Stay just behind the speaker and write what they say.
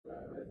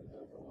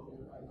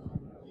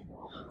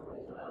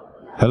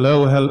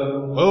Hello.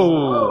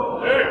 Oh.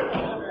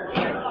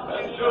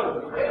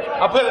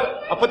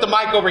 I'll put the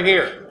mic over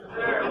here.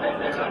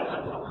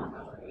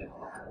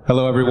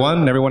 Hello,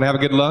 everyone. Everyone have a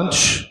good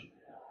lunch?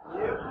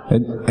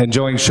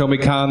 Enjoying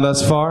ShowMeCon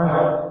thus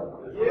far?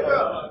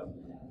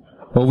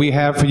 Well, we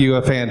have for you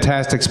a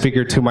fantastic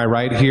speaker to my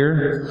right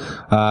here.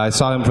 I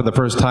saw him for the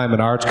first time at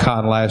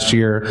ArchCon last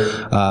year.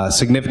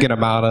 Significant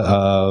amount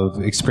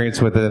of experience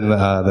within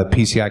the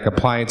PCI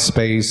compliance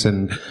space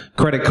and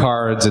credit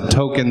cards and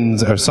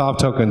tokens, or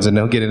soft tokens, and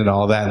he'll get into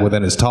all that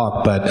within his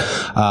talk. But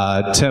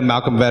Tim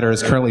MalcomVetter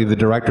is currently the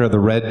director of the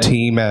red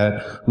team at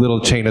a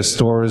little chain of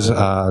stores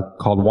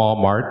called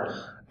Walmart,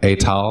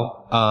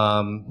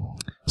 Atoll.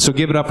 So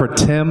give it up for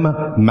Tim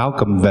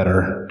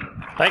MalcomVetter.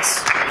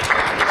 Thanks.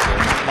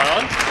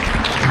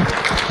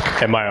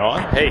 Am I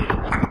on? Hey,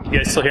 you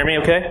guys still hear me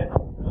okay?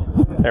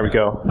 There we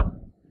go.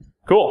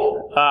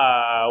 Cool.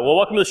 Well,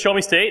 welcome to the Show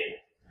Me State,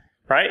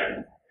 right?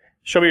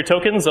 Show me your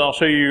tokens, and I'll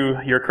show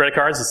you your credit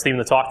cards. That's the theme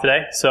of the talk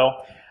today. So,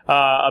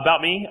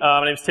 about me,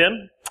 my name's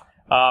Tim.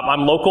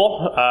 I'm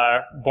local,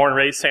 born and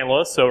raised St.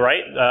 Louis, so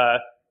right.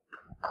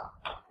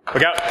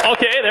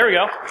 Okay, there we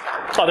go.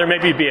 Thought there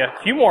maybe be a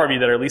few more of you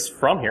that are at least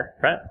from here,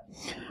 right?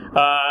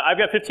 I've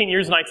got 15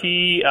 years in IT,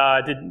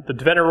 did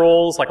the vendor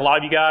roles like a lot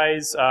of you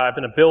guys. I've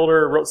been a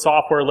builder, wrote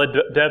software, led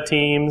dev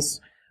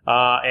teams,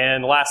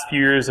 and the last few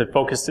years have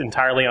focused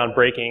entirely on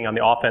braking on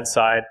the offense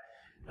side.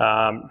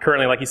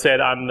 Currently, like you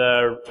said, I'm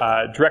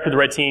the director of the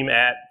red team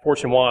at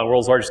Fortune 1,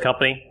 world's largest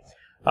company.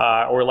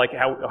 Or like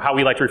how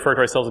we like to refer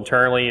to ourselves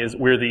internally is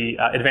we're the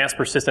advanced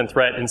persistent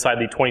threat inside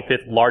the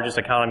 25th largest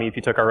economy if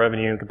you took our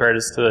revenue and compared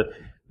us to,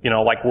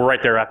 like we're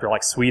right there after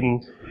like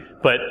Sweden.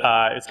 But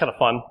it's kind of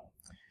fun.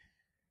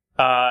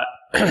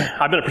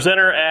 I've been a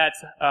presenter at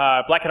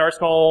Black Hat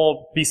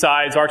Arsenal,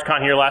 B-Sides,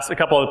 ArchCon here, a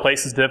couple other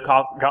places, dev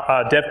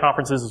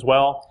conferences as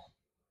well.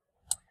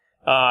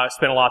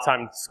 Spent a lot of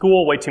time in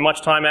school, way too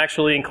much time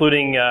actually,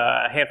 including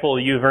a handful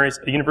of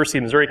University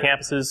of Missouri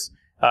campuses,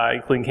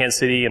 including Kansas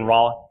City and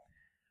Raleigh.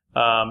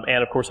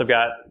 And of course I've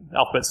got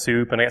alphabet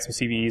soup and I got some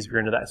CVEs if you're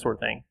into that sort of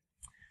thing.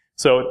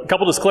 So a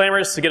couple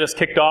disclaimers to get us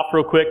kicked off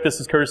real quick. This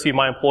is courtesy of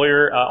my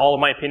employer. All of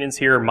my opinions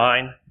here are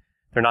mine.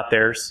 They're not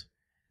theirs.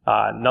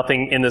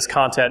 Nothing in this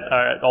content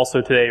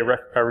also today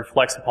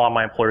reflects upon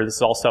my employer. This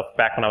is all stuff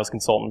back when I was a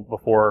consultant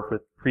before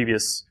with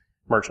previous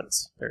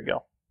merchants. There you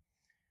go.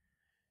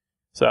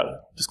 So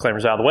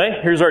disclaimers out of the way.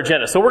 Here's our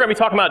agenda. So we're going to be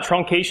talking about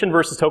truncation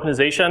versus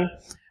tokenization,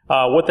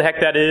 what the heck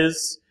that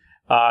is.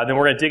 Then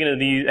we're going to dig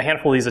into a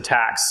handful of these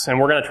attacks.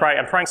 And I'm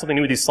trying something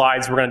new with these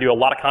slides. We're going to do a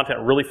lot of content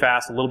really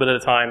fast, a little bit at a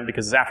time,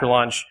 because it's after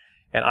lunch.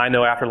 And I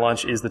know after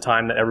lunch is the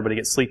time that everybody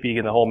gets sleepy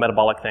and the whole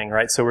metabolic thing,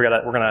 right? So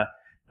I'm going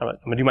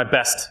to do my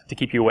best to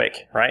keep you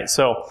awake, right?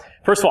 So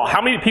first of all,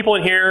 how many people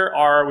in here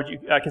would you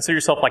consider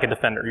yourself like a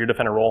defender, your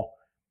defender role?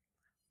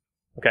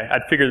 Okay,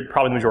 I'd figure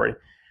probably the majority.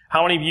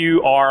 How many of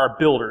you are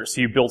builders?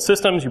 So you build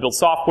systems, you build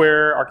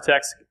software,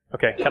 architects.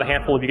 Okay, got a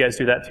handful of you guys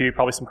do that too,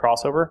 probably some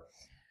crossover.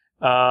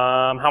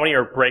 How many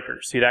are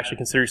breakers? So you'd actually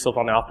consider yourself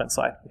on the offense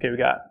side. Okay, we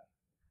got.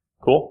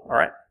 Cool. All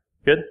right.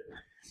 Good.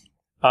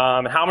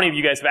 How many of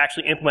you guys have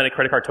actually implemented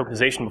credit card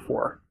tokenization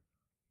before?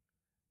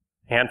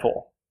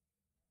 Handful.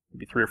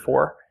 Maybe 3 or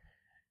 4.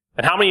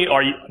 And how many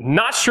are you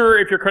not sure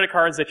if your credit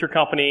cards at your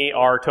company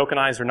are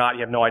tokenized or not?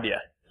 You have no idea.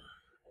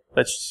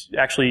 That's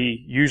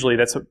actually, usually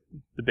that's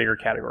the bigger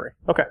category.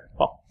 Okay.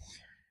 Well.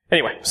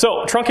 Anyway,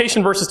 so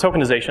truncation versus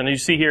tokenization. As you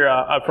see here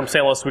from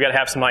St. Louis, we got to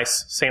have some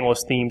nice St.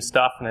 Louis themed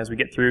stuff, and as we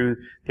get through,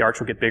 the arch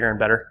will get bigger and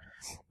better.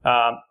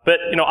 But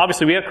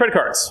obviously we have credit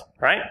cards,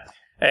 right?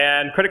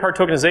 And credit card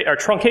tokenization or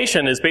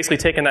truncation is basically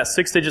taking that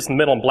 6 digits in the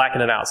middle and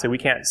blacking it out, so we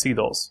can't see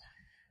those.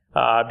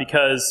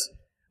 Because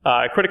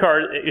credit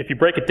card, if you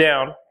break it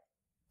down,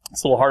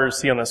 it's a little harder to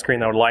see on the screen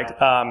than I would like.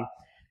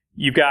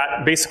 You've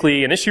got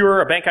basically an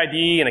issuer, a bank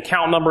ID, an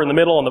account number in the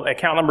middle, and the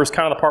account number is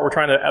kind of the part we're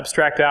trying to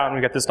abstract out, and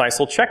we've got this nice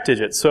little check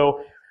digit.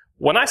 So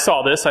when I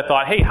saw this, I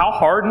thought, hey, how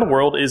hard in the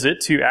world is it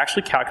to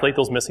actually calculate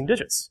those missing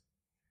digits?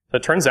 So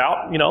it turns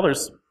out,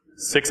 there's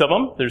 6 of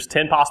them. There's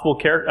 10 possible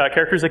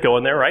characters that go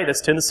in there, right?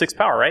 That's 10 to the 6th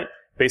power, right?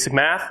 Basic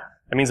math.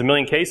 That means a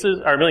million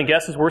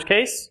guesses, worst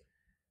case,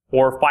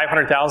 or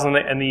 500,000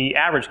 in the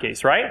average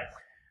case, right?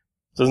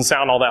 Doesn't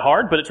sound all that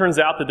hard, but it turns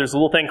out that there's a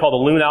little thing called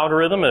the Loon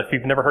algorithm. If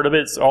you've never heard of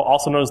it, it's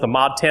also known as the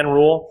Mod 10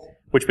 rule,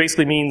 which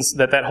basically means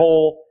that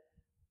whole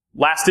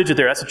last digit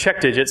there, that's a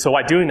check digit. So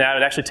by doing that,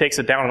 it actually takes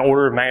it down an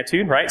order of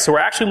magnitude, right? So we're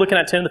actually looking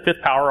at 10 to the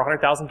 5th power,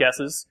 100,000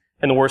 guesses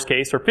in the worst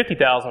case, or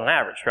 50,000 on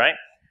average, right?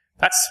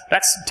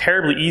 That's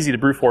terribly easy to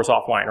brute force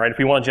offline, right? If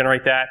we want to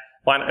generate that,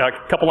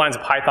 a couple lines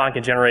of Python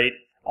can generate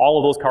all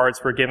of those cards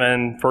for a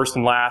given first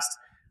and last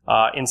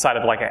inside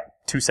of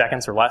 2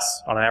 seconds or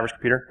less on an average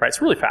computer, right?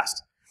 It's really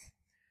fast.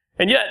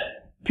 And yet,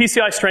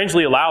 PCI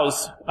strangely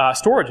allows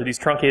storage of these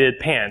truncated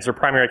PANs, or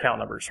primary account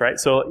numbers, right?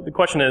 So the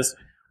question is,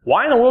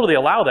 why in the world do they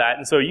allow that?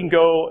 And so you can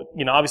go,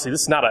 obviously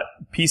this is not a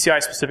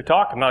PCI-specific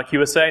talk. I'm not a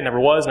QSA, never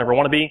was, never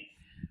want to be.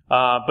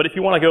 But if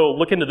you want to go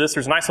look into this,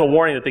 there's a nice little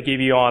warning that they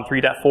give you on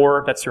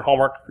 3.4. That's your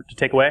homework to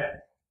take away.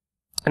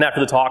 And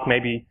after the talk,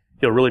 maybe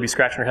you'll really be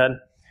scratching your head.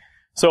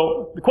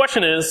 So the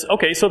question is,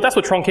 okay, so if that's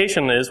what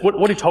truncation is,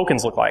 what do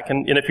tokens look like?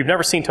 And if you've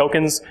never seen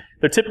tokens,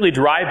 they're typically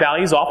derived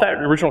values off that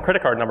original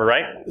credit card number,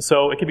 right?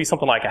 So it could be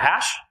something like a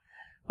hash,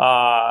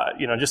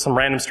 just some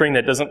random string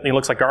that it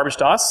looks like garbage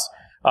to us.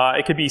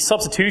 It could be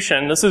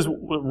substitution. This is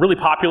really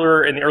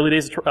popular in the early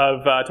days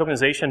of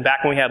tokenization,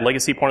 back when we had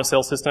legacy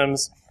point-of-sale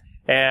systems,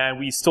 and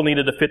we still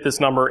needed to fit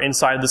this number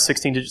inside the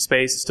 16-digit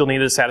space, still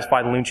needed to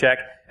satisfy the loon check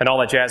and all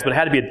that jazz, but it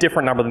had to be a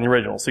different number than the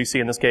original. So you see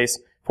in this case,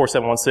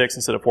 4716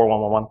 instead of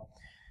 4111.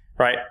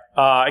 Right?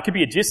 It could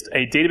be just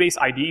a database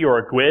ID or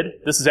a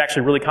GUID. This is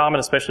actually really common,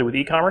 especially with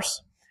e-commerce,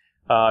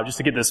 just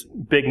to get this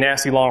big,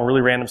 nasty, long,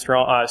 really random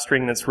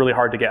string that's really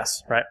hard to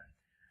guess, right?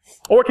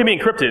 Or it can be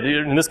encrypted.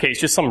 In this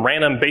case, just some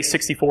random base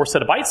 64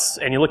 set of bytes,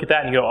 and you look at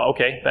that and you go, oh,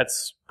 okay,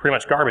 that's pretty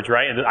much garbage,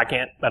 right?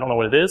 I don't know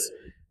what it is.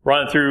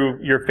 Run it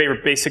through your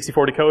favorite base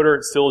 64 decoder,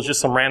 it still is just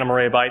some random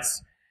array of bytes.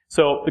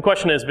 So the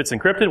question is, if it's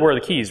encrypted, where are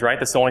the keys, right?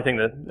 That's the only thing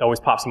that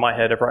always pops in my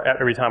head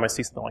every time I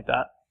see something like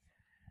that.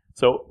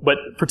 So, but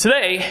for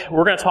today,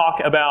 we're going to talk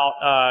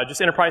about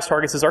just enterprise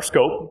targets as our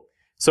scope.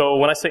 So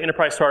when I say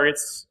enterprise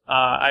targets,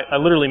 I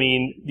literally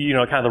mean,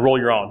 kind of the roll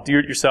your own, do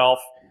it yourself,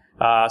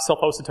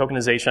 self-hosted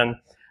tokenization.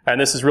 And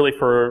this is really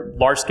for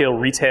large-scale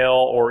retail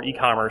or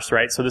e-commerce,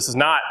 right? So this is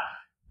not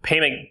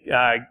payment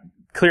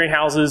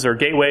clearinghouses or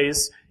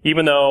gateways,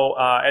 even though,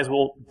 as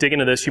we'll dig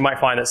into this, you might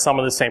find that some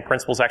of the same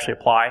principles actually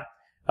apply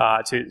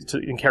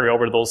and carry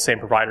over to those same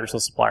providers,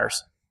 those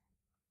suppliers.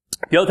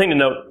 The other thing to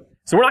note,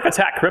 so we're not going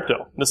to attack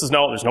crypto. There's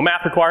no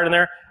math required in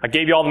there. I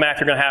gave you all the math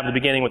you're going to have at the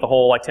beginning with the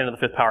whole 10 to the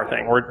 5th power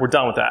thing. We're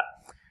done with that.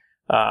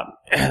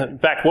 In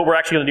fact, what we're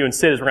actually going to do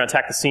instead is we're going to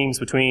attack the seams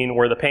between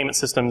where the payment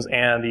systems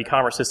and the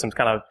commerce systems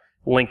kind of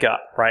link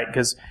up, right?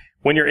 Because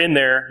when you're in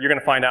there, you're going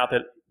to find out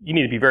that you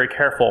need to be very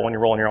careful when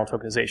you're rolling your own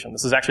tokenization.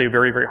 This is actually a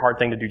very, very hard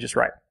thing to do just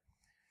right.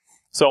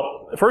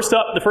 So first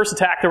up, the first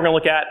attack that we're going to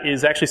look at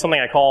is actually something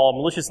I call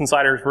malicious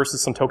insiders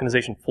versus some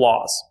tokenization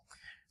flaws.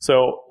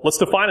 So let's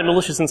define a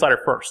malicious insider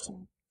first.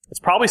 It's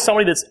probably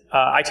somebody that's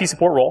IT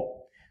support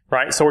role,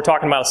 right? So we're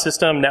talking about a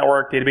system,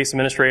 network, database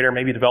administrator,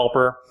 maybe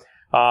developer.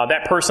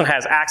 That person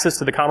has access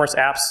to the commerce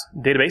apps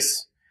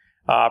database,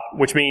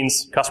 which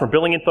means customer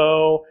billing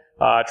info,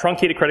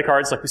 truncated credit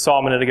cards like we saw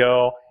a minute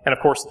ago, and of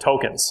course the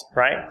tokens,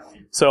 right?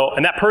 So,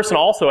 and that person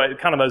also,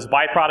 kind of as a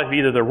byproduct of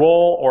either their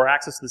role or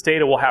access to this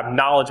data, will have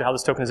knowledge of how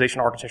this tokenization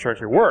architecture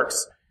actually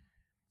works.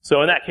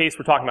 So in that case,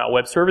 we're talking about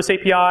web service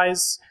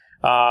APIs,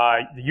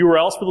 the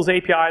URLs for those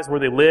APIs, where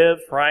they live,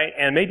 right?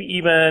 And maybe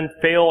even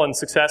fail and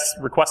success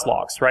request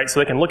logs, right?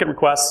 So they can look at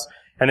requests,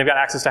 and they've got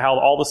access to how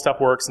all this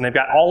stuff works, and they've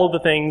got all of the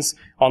things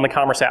on the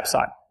commerce app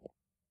side.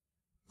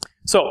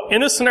 So in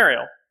this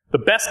scenario, the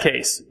best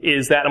case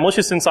is that a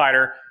malicious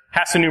insider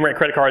has to enumerate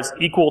credit cards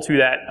equal to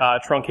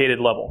that truncated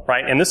level,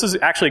 right? And this is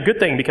actually a good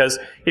thing, because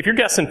if you're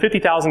guessing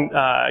 50,000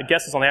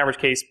 guesses on the average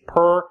case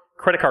per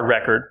credit card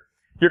record,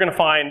 you're going to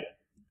find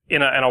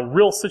in a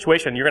real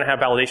situation, you're going to have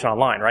validation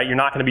online, right? You're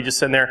not going to be just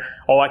sitting there,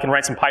 I can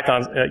write some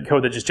Python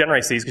code that just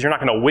generates these, because you're not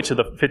going to know which of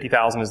the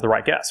 50,000 is the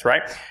right guess,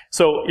 right?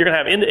 So you're going to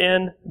have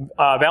end-to-end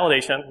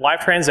validation, live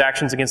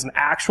transactions against an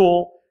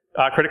actual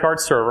credit card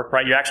server,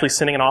 right? You're actually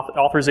sending an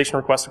authorization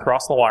request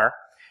across the wire.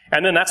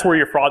 And then that's where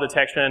your fraud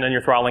detection and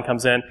your throttling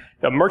comes in.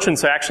 The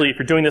merchants actually, if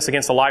you're doing this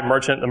against a live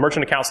merchant, the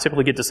merchant accounts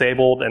typically get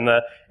disabled, and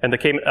the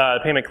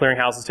payment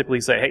clearinghouses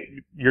typically say, hey,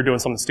 you're doing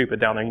something stupid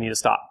down there, you need to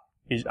stop.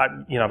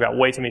 I've got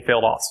way too many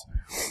failed auths.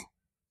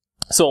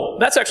 So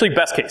that's actually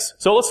best case.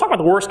 So let's talk about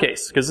the worst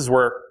case, because this is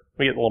where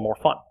we get a little more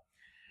fun.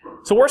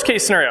 So worst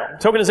case scenario,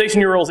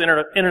 tokenization URLs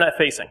internet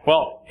facing.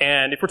 Well,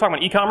 and if we're talking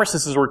about e-commerce,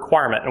 this is a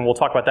requirement, and we'll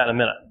talk about that in a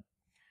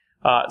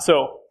minute.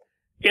 So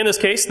in this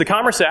case, the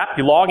commerce app,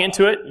 you log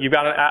into it, you've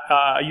got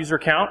a user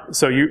account,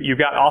 so you've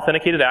got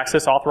authenticated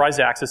access,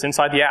 authorized access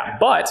inside the app.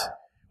 But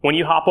when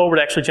you hop over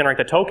to actually generate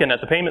the token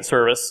at the payment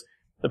service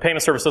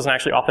doesn't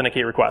actually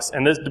authenticate requests.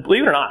 And this,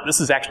 believe it or not, this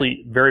is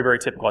actually very, very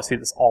typical. I see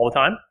this all the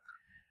time.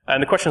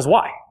 And the question is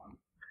why?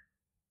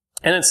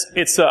 And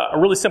it's a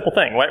really simple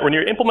thing, right? When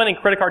you're implementing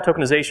credit card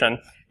tokenization,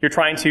 you're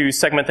trying to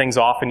segment things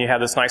off, and you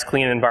have this nice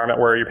clean environment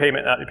where your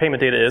payment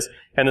data is,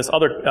 and this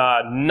other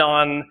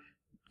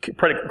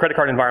credit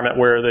card environment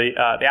where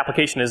the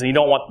application is, and you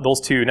don't want those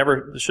two,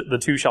 the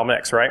two shall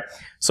mix, right?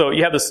 So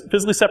you have this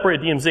physically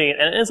separated DMZ,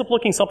 and it ends up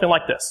looking something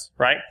like this,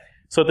 right?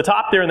 So at the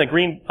top there in the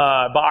green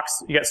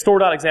box, you got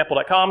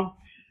store.example.com,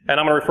 and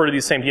I'm going to refer to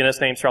these same DNS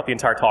names throughout the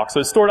entire talk.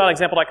 So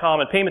store.example.com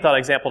and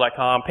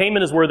payment.example.com.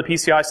 Payment is where the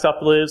PCI stuff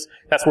lives.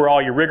 That's where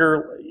all your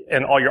rigor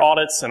and all your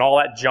audits and all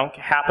that junk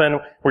happen,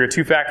 where your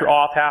two-factor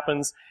auth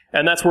happens.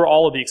 And that's where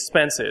all of the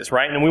expense is,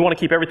 right? And we want to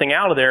keep everything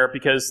out of there,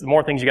 because the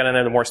more things you got in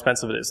there, the more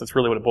expensive it is. That's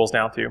really what it boils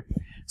down to.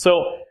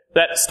 So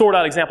that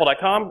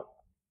store.example.com,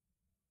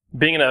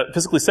 being in a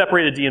physically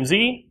separated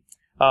DMZ,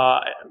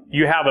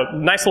 you have a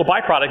nice little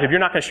byproduct if you're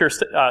not going to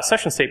share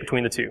session state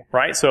between the two,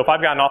 right? So if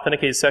I've got an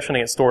authenticated session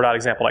against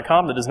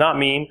store.example.com, that does not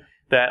mean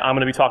that I'm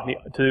going to be talking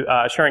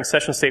to sharing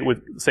session state with,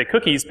 say,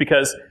 cookies,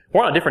 because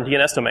we're on a different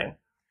DNS domain.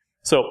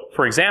 So,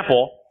 for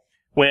example,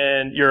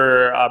 When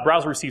your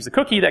browser receives a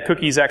cookie, that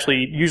cookie is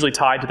actually usually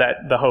tied to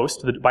the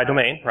host by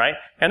domain, right?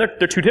 And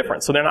they're two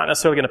different, so they're not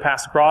necessarily going to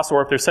pass across.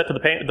 Or if they're set to the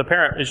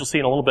parent, as you'll see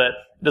in a little bit,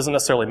 it doesn't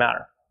necessarily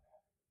matter.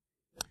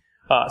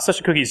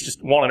 Session cookies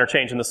just won't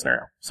interchange in this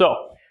scenario. So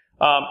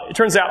it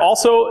turns out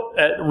also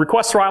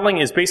request throttling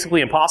is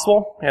basically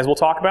impossible, as we'll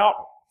talk about,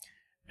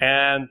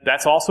 and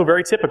that's also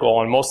very typical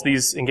on most of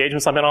these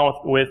engagements I've been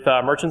on with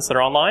merchants that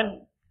are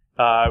online.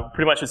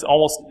 Pretty much it's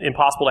almost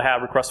impossible to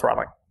have request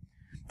throttling.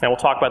 And we'll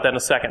talk about that in a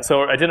second.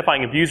 So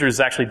identifying abusers is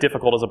actually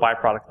difficult as a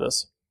byproduct of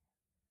this.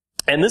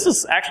 And this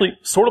is actually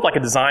sort of like a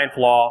design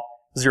flaw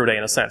zero-day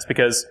in a sense,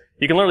 because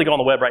you can literally go on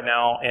the web right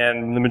now,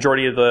 and the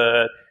majority of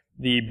the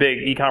big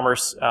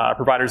e-commerce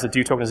providers that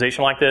do tokenization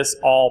like this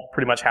all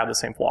pretty much have the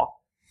same flaw.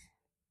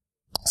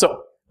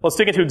 So let's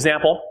dig into an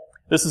example.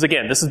 This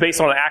is based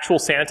on an actual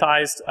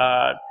sanitized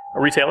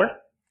retailer.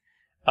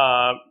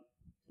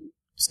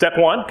 Step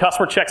one,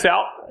 customer checks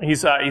out.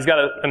 He's got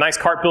a nice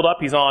cart built up.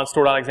 He's on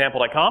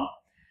store.example.com.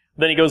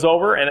 Then he goes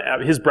over,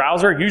 and his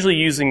browser, usually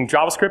using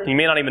JavaScript, you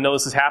may not even know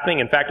this is happening.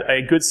 In fact,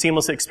 a good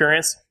seamless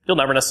experience, you'll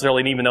never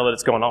necessarily even know that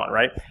it's going on,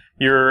 right?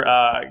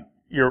 The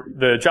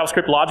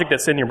JavaScript logic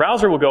that's in your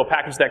browser will go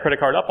package that credit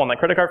card up on that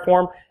credit card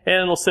form,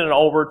 and it'll send it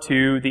over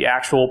to the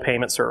actual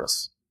payment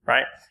service,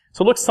 right?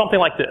 So it looks something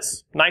like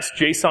this. Nice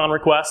JSON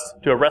request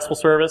to a RESTful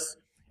service.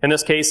 In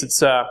this case,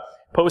 it's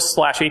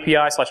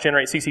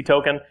post/API/generate CC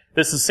token.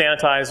 This is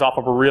sanitized off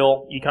of a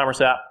real e-commerce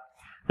app.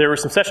 There were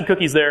some session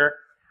cookies there.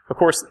 Of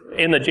course,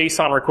 in the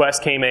JSON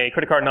request came a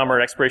credit card number,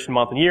 expiration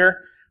month and year.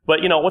 But,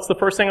 what's the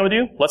first thing I'm going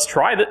to do? Let's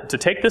try to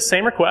take this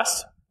same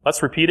request.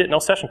 Let's repeat it, no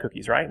session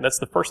cookies, right? That's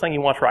the first thing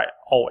you want to try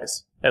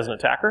always as an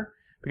attacker,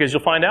 because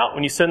you'll find out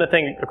when you send the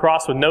thing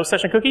across with no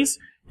session cookies,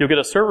 you'll get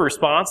a server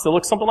response that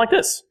looks something like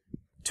this.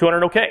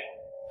 200 OK.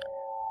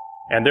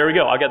 And there we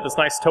go. I'll get this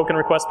nice token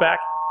request back.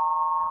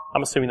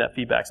 I'm assuming that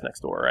feedback's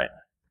next door, right?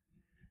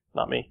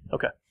 Not me.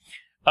 Okay.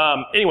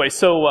 Anyway,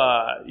 so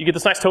you get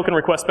this nice token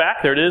request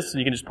back. There it is.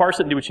 You can just parse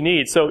it and do what you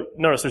need. So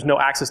notice there's no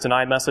access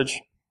denied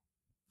message,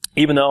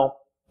 even though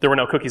there were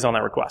no cookies on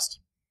that request.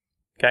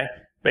 Okay?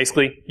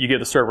 Basically, you give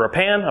the server a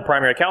PAN, a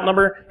primary account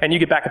number, and you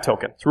get back a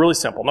token. It's really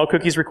simple. No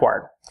cookies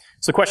required.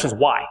 So the question is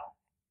why?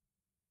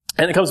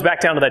 And it comes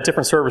back down to that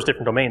different servers,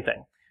 different domain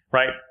thing,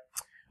 right?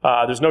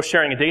 There's no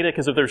sharing of data,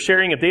 because if there's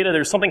sharing of data,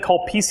 there's something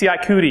called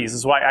PCI cooties. This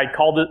is why I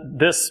called it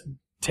this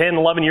 10,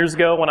 11 years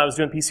ago when I was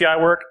doing PCI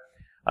work.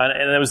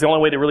 And it was the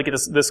only way to really get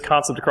this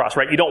concept across,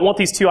 right? You don't want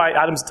these two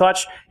items to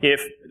touch.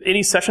 If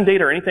any session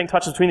data or anything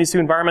touches between these two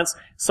environments,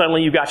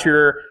 suddenly you've got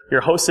your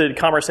hosted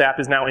commerce app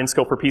is now in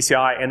scope for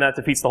PCI, and that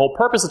defeats the whole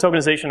purpose of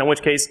tokenization, in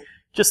which case,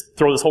 just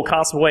throw this whole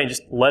concept away and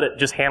just let it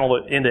just handle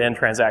the end-to-end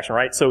transaction,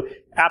 right? So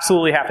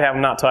absolutely have to have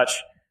them not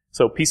touch.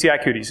 So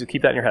PCI cooties, just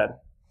keep that in your head.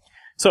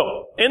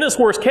 So in this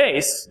worst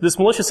case, this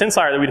malicious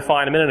insider that we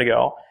defined a minute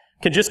ago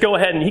can just go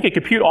ahead and he could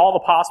compute all the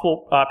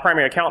possible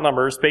primary account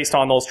numbers based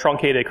on those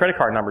truncated credit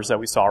card numbers that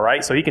we saw,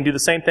 right? So he can do the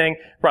same thing,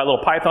 write a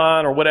little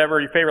Python or whatever,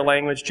 your favorite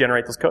language,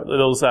 generate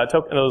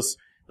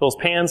those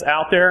PANs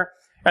out there,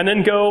 and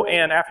then go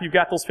and after you've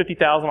got those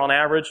 50,000 on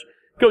average,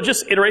 go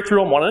just iterate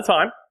through them one at a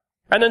time,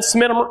 and then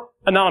submit them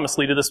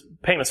anonymously to this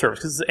payment service,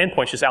 because the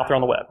endpoint's just out there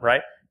on the web,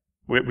 right?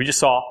 We just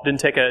saw,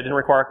 didn't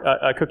require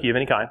a cookie of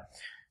any kind.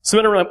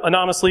 Submit it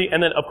anonymously,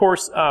 and then, of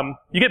course,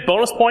 you get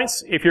bonus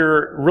points if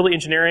you're really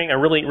engineering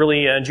and really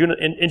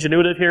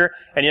ingenuitive here,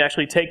 and you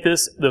actually take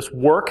this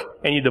work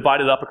and you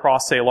divide it up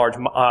across, say, a large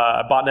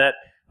botnet,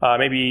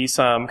 maybe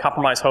some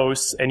compromised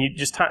hosts, and you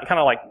just kind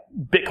of like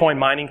Bitcoin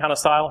mining kind of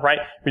style, right?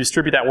 You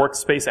distribute that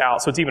workspace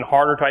out, so it's even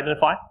harder to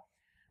identify,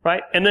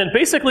 right? And then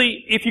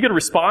basically, if you get a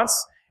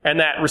response, and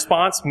that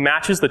response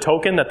matches the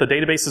token that the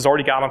database has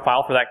already got on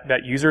file for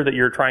that user that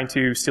you're trying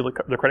to steal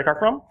the credit card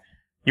from,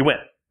 you win.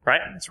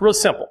 Right? It's really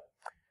simple.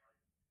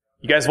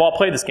 You guys have all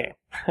played this game.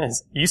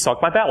 You sunk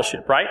my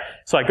battleship, right?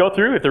 So I go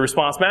through, if the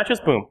response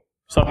matches, boom,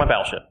 sunk my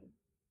battleship.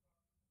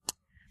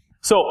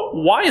 So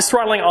why is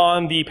throttling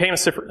on the payment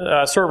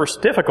servers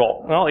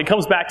difficult? Well, it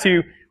comes back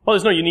to, well,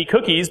 there's no unique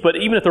cookies, but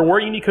even if there were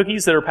unique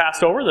cookies that are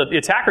passed over, the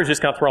attacker's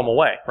just going to throw them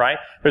away, right?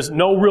 There's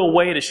no real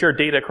way to share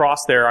data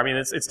across there. I mean,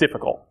 it's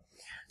difficult.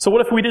 So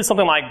what if we did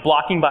something like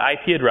blocking by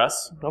IP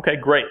address? Okay,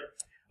 great.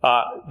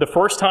 The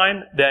first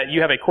time that you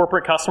have a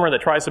corporate customer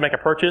that tries to make a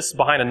purchase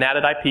behind a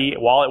NATed IP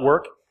while at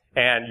work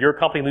and your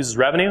company loses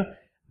revenue,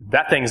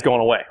 that thing's going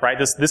away, right?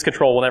 This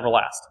control will never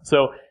last.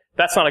 So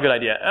that's not a good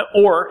idea.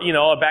 Or,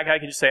 a bad guy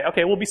can just say,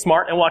 okay, we'll be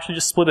smart and we'll actually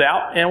just split it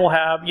out and we'll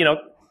have,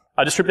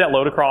 distribute that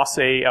load across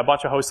a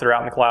bunch of hosts that are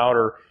out in the cloud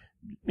or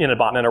in a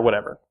botnet or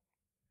whatever.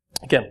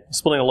 Again,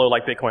 splitting the load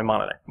like Bitcoin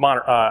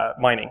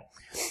mining.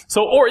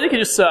 So, or you can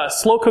just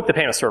slow cook the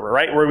payment server,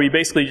 right? Where we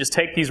basically just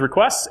take these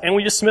requests and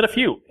we just submit a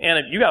few. And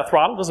if you got a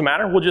throttle, doesn't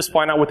matter. We'll just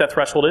find out what that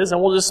threshold is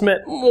and we'll just submit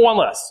one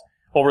less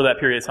over that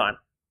period of time.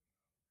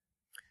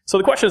 So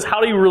the question is,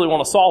 how do you really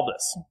want to solve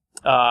this?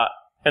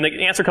 And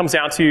the answer comes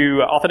down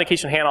to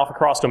authentication handoff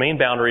across domain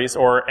boundaries,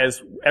 or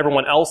as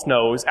everyone else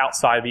knows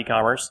outside of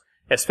e-commerce,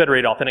 as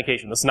federated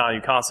authentication. This is not a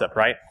new concept,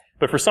 right?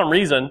 But for some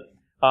reason,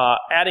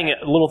 adding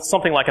a little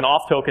something like an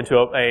auth token to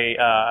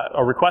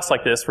a request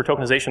like this for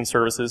tokenization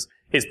services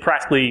is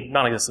practically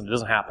non-existent. It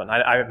doesn't happen.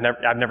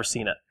 I've never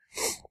seen it.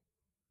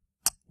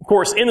 Of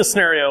course, in the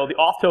scenario, the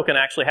auth token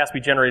actually has to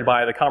be generated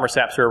by the Commerce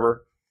app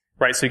server,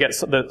 right? So you get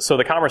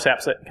the Commerce app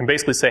can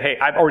basically say, hey,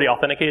 I've already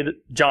authenticated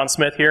John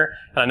Smith here,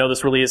 and I know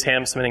this really is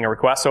him submitting a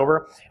request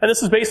over. And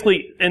this is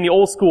basically in the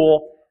old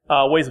school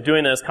ways of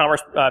doing this.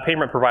 Commerce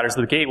payment providers,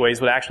 the gateways,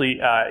 would actually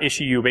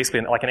issue you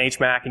basically like an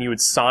HMAC, and you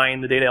would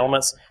sign the data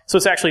elements. So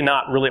it's actually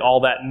not really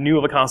all that new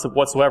of a concept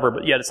whatsoever,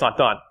 but yet it's not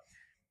done.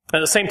 At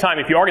the same time,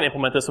 if you are going to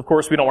implement this, of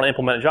course, we don't want to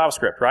implement a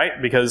JavaScript, right?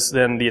 Because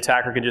then the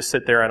attacker can just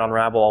sit there and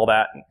unravel all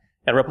that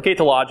and replicate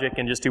the logic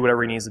and just do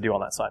whatever he needs to do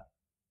on that side.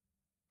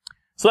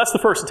 So that's the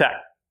first attack.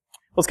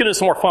 Let's get into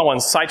some more fun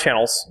ones, side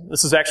channels.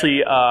 This is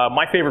actually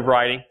my favorite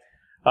variety.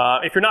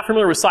 If you're not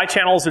familiar with side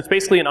channels, it's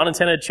basically an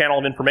unintended channel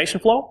of information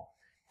flow.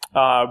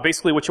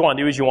 Basically what you want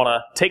to do is you want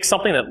to take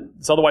something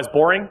that's otherwise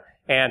boring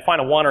and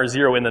find a 1 or a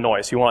 0 in the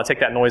noise. You want to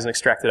take that noise and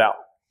extract it out.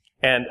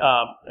 And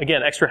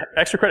again,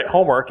 extra credit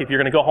homework, if you're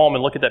going to go home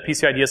and look at that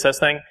PCI DSS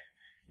thing,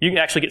 you can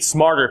actually get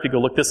smarter if you go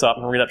look this up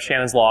and read up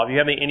Shannon's Law. Do you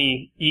have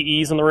any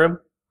EEs in the room?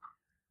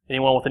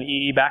 Anyone with an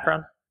EE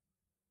background?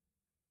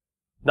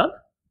 None?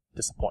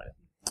 Disappointed.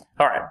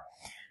 All right.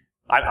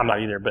 I'm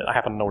not either, but I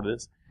happen to know what it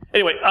is.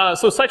 Anyway,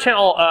 so side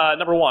channel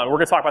number 1, we're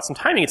going to talk about some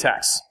timing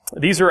attacks.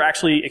 These are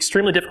actually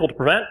extremely difficult to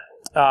prevent,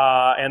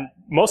 and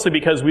mostly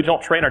because we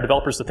don't train our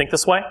developers to think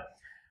this way.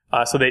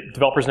 So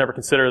developers never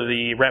consider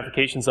the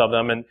ramifications of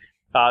them. And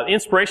the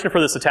inspiration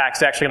for this attack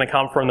is actually going to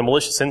come from the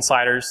malicious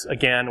insiders,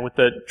 again, with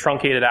the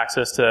truncated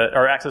access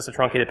to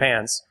truncated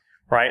pans.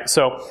 Right?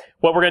 So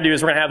what we're going to do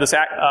is we're going to have this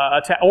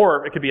attack,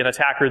 or it could be an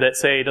attacker that,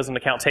 say, does an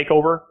account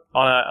takeover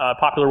on a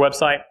popular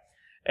website,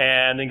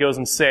 and then goes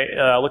and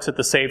looks at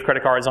the saved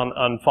credit cards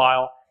on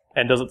file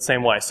and does it the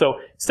same way. So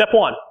step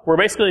 1, we're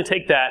basically going to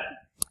take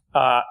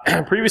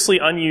that previously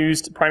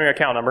unused primary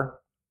account number,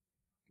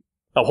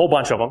 a whole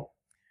bunch of them.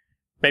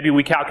 Maybe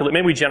we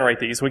generate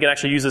these. We can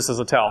actually use this as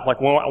a tell.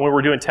 Like when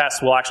we're doing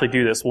tests, we'll actually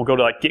do this. We'll go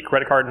to like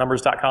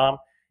getcreditcardnumbers.com.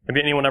 Have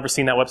anyone ever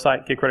seen that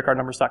website,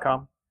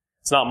 getcreditcardnumbers.com?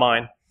 It's not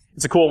mine.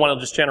 It's a cool one. It'll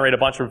just generate a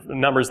bunch of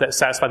numbers that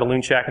satisfy the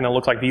loan check, and they'll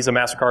look like Visa,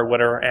 MasterCard,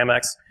 whatever,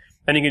 Amex.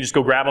 And you can just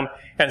go grab them.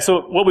 And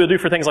so what we'll do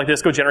for things like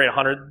this, go generate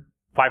 100,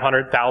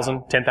 500,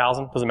 1,000,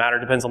 10,000. Doesn't matter.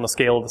 Depends on the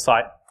scale of the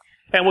site.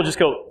 And we'll just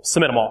go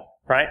submit them all,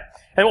 right?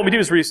 And what we do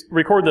is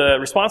record the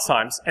response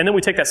times, and then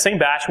we take that same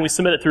batch and we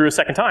submit it through a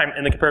second time,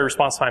 and then compare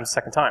response times a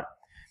second time.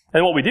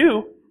 And what we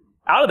do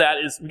out of that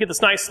is we get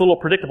this nice little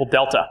predictable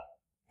delta,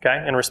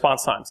 okay, in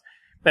response times.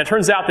 And it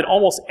turns out that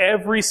almost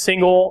every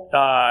single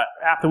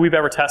app that we've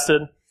ever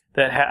tested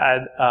that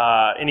had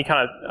any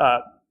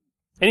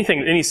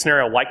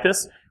scenario like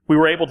this, we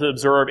were able to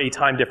observe a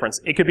time difference.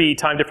 It could be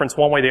time difference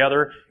one way or the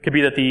other. It could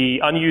be that the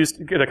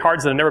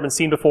cards that have never been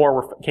seen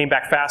before came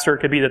back faster. It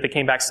could be that they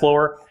came back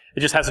slower.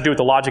 It just has to do with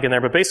the logic in there.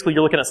 But basically,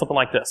 you're looking at something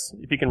like this.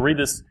 If you can read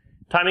this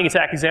timing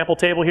attack example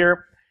table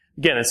here,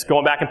 again, it's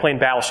going back and playing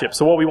Battleship.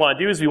 So what we want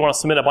to do is we want to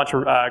submit a bunch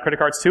of credit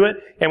cards to it.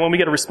 And when we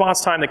get a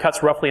response time that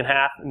cuts roughly in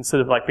half,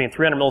 instead of like being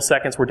 300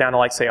 milliseconds, we're down to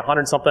like, say,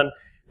 100 something.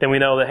 Then we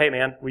know that, hey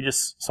man, we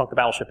just sunk the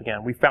battleship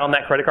again. We found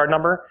that credit card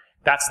number.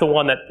 That's the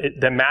one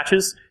that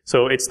matches.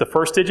 So it's the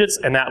first digits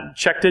and that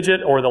check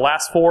digit or the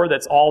last 4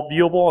 that's all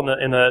viewable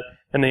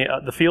in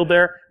the field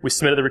there. We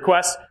submitted the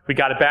request. We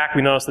got it back.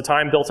 We noticed the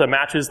time delta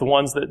matches the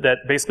ones that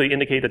basically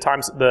indicate the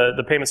times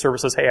the payment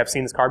service says, hey, I've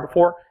seen this card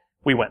before.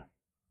 We win.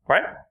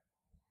 Right?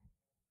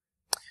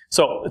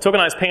 So the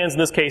tokenized pans in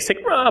this case take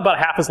about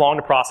half as long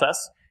to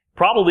process.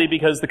 Probably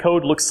because the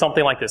code looks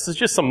something like this. It's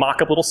just some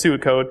mock-up little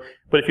pseudo-code.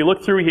 But if you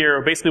look through here,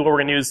 basically what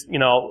we're going to do is,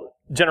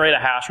 generate a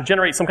hash or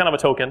generate some kind of a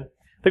token.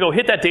 They go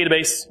hit that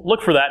database,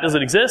 look for that. Does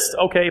it exist?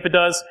 Okay, if it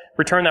does,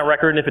 return that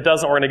record. And if it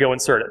doesn't, we're going to go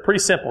insert it. Pretty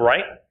simple,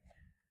 right?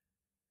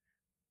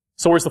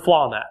 So where's the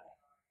flaw in that?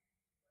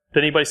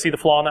 Did anybody see the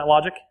flaw in that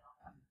logic?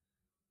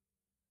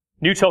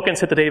 New tokens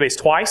hit the database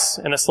twice,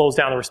 and it slows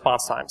down the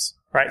response times.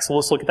 Right? So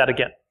let's look at that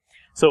again.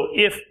 So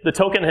if the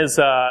token is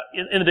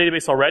in the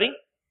database already,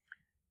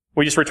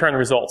 we just return the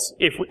results.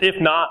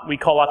 If not, we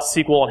call out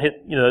to SQL and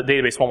hit the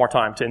database one more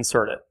time to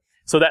insert it.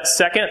 So that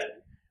second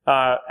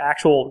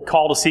actual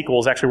call to SQL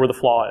is actually where the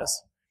flaw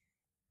is.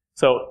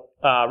 So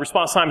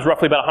response time is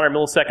roughly about 100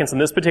 milliseconds. In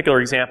this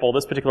particular example,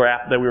 this particular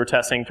app that we were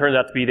testing turned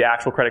out to be the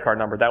actual credit card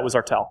number. That was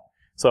our tell.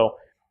 So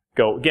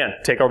go, again,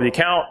 take over the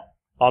account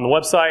on the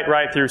website,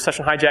 right, through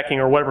session hijacking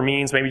or whatever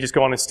means, maybe just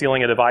going and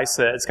stealing a device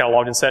that's got a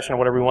logged in session or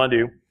whatever we want to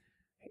do.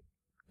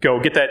 Go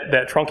get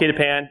that truncated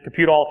pan,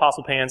 compute all the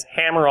possible pans,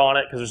 hammer on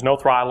it because there's no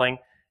throttling,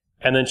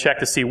 and then check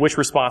to see which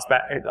response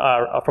back,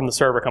 from the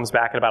server comes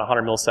back at about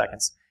 100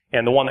 milliseconds.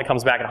 And the one that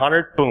comes back at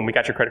 100, boom, we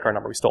got your credit card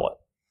number, we stole it.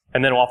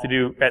 And then all we have to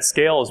do at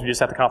scale is we just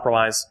have to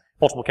compromise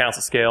multiple accounts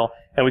at scale,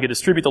 and we can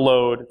distribute the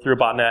load through a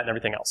botnet and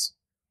everything else.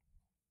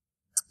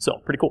 So,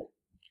 pretty cool.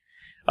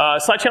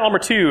 Side channel number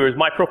 2 is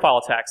my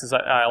profile attacks.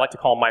 I like to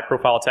call them my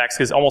profile attacks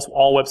because almost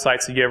all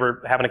websites that you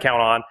ever have an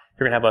account on,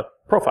 you're going to have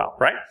a profile,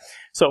 right?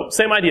 So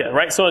same idea,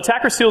 right? So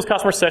attacker steals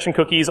customer session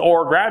cookies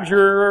or grabs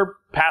your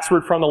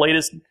password from the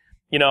latest,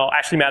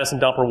 Ashley Madison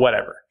dump or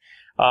whatever.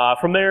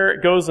 From there,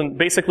 it goes and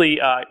basically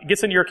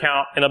gets into your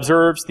account and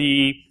observes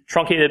the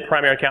truncated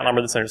primary account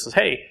number that's in there. It says,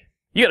 hey,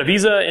 you got a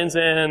Visa, ends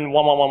in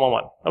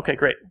 11111. Okay,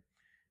 great.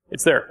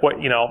 It's there.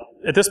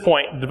 At this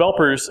point,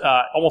 developers,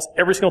 almost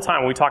every single time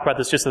when we talk about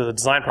this just as a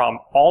design problem,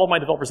 all of my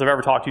developers I've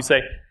ever talked to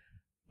say,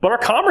 but our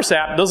commerce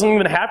app doesn't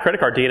even have credit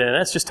card data in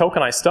it. It's just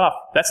tokenized stuff.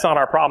 That's not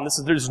our problem.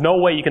 There's no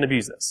way you can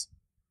abuse this.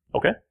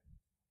 Okay?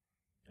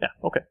 Yeah,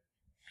 okay.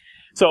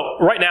 So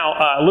right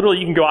now, literally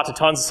you can go out to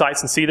tons of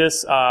sites and see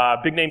this.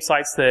 Big name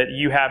sites that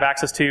you have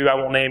access to, I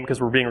won't name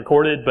because we're being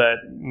recorded, but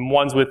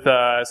ones with,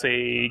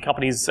 say,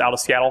 companies out of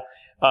Seattle,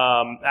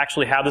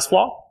 actually have this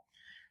flaw.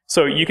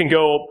 So you can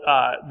go,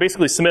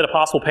 basically submit a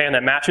possible PAN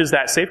that matches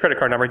that saved credit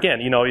card number. Again,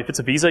 if it's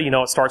a Visa,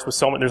 it starts with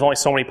there's only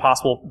so many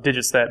possible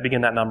digits that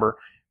begin that number.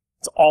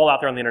 It's all out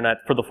there on the internet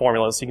for the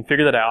formulas, so you can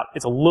figure that out.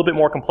 It's a little bit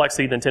more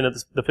complexity than 10 to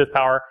the fifth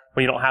power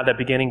when you don't have that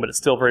beginning, but it's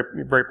still very,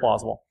 very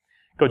plausible.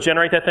 Go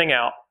generate that thing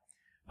out,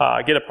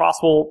 get a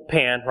possible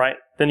PAN, right?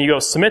 Then you go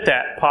submit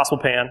that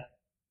possible PAN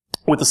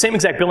with the same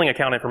exact billing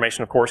account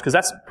information, of course, because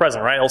that's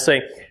present, right? It'll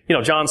say,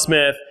 John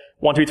Smith,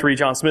 123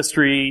 John Smith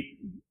Street,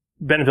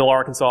 Bentonville,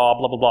 Arkansas,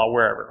 blah, blah, blah,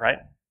 wherever, right?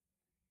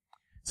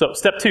 So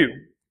step 2,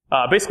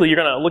 basically you're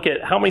going to look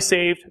at how many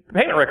saved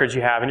payment records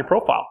you have in your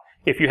profile.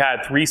 If you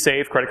had 3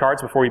 saved credit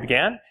cards before you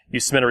began, you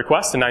submit a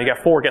request, and now you got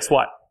 4, guess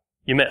what?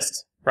 You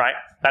missed, right?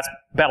 That's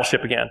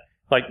Battleship again.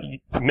 Like, you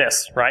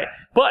miss, right?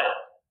 But,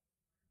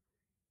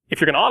 if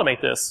you're going to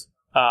automate this,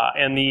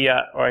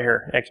 right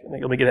here,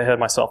 actually, let me get ahead of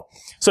myself.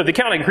 So if the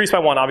count increased by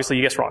 1, obviously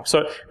you guessed wrong.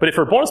 So, but if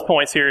for bonus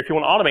points here, if you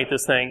want to automate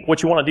this thing,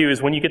 what you want to do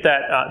is when you get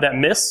that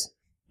miss,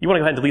 you want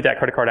to go ahead and delete that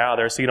credit card out of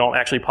there so you don't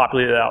actually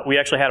populate it out. We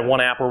actually had one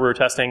app where we were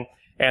testing,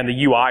 and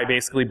the UI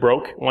basically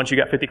broke once you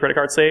got 50 credit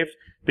cards saved,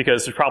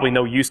 because there's probably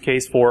no use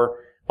case for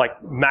like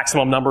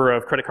maximum number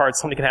of credit cards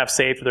somebody can have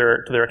saved to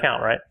their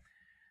account, right?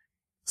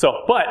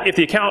 So, but if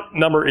the account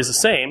number is the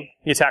same,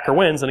 the attacker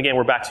wins, and again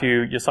we're back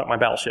to you sunk my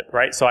battleship,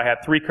 right? So I had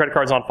 3 credit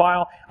cards on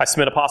file, I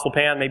submit a possible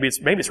PAN, maybe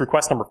it's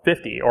request number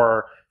 50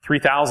 or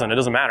 3000, it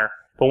doesn't matter.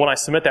 But when I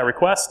submit that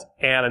request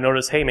and I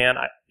notice, hey man,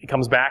 it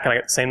comes back and I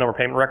got the same number of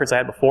payment records I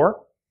had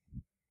before,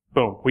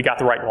 boom, we got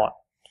the right one.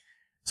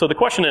 So the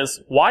question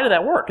is, why did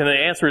that work? And the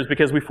answer is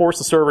because we forced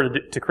the server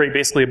to create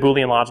basically a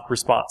Boolean logic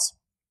response.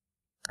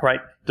 Right?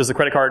 Does the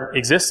credit card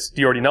exist?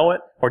 Do you already know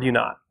it? Or do you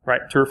not?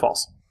 Right? True or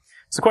false?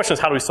 So the question is,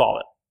 how do we solve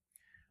it?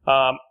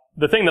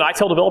 The thing that I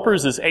tell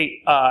developers is,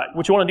 hey,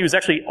 what you want to do is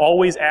actually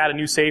always add a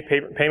new saved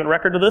payment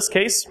record to this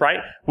case, right?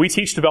 We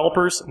teach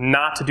developers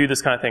not to do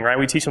this kind of thing, right?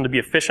 We teach them to be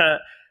efficient.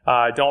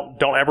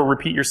 Don't ever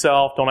repeat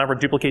yourself. Don't ever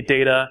duplicate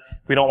data.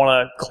 We don't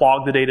want to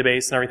clog the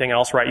database and everything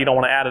else, right? You don't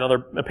want to add another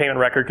payment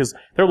record because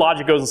their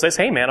logic goes and says,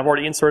 hey man, I've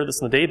already inserted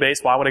this in the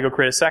database. Why would I go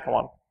create a second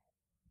one?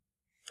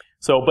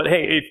 So, but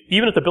hey,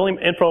 even if the billing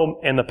info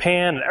and the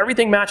PAN and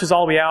everything matches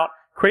all the way out,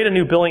 create a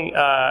new create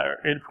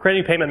a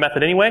new payment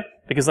method anyway,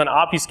 because then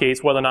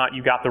obfuscates whether or not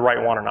you got the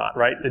right one or not,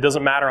 right? It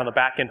doesn't matter on the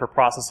back end for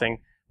processing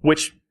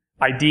which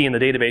ID in the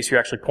database you're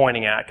actually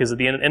pointing at, because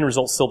the end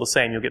result's still the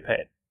same, you'll get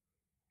paid.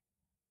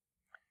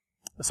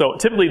 So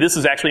typically this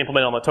is actually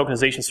implemented on the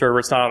tokenization server.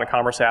 It's not on the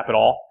Commerce app at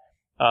all,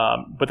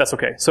 but that's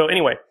okay. So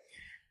anyway,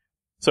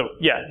 so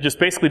yeah, just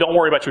basically don't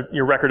worry about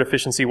your record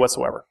efficiency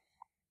whatsoever.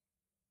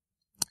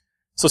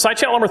 So side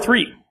channel number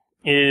 3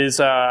 is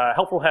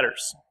helpful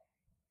headers.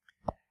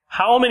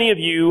 How many of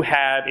you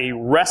have a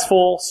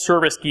RESTful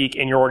service geek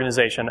in your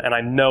organization? And I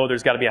know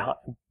there's got to be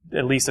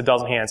at least a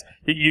dozen hands.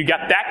 You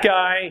got that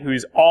guy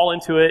who's all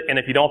into it, and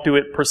if you don't do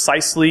it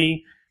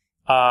precisely,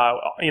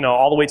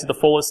 all the way to the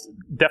fullest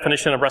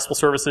definition of RESTful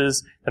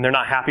services, and they're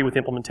not happy with the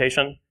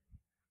implementation,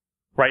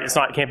 right? It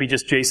can't be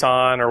just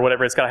JSON or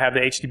whatever. It's got to have the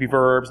HTTP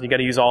verbs, and you got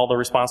to use all the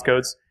response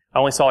codes. I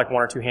only saw like 1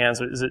 or 2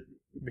 hands. Is it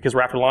because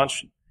we're after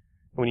lunch?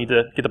 We need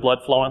to get the blood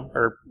flowing,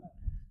 or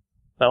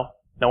no?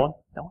 No one?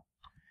 No one?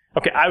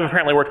 Okay, I've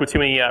apparently worked with too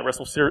many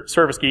RESTful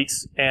service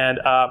geeks, and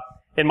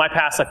in my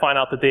past, I find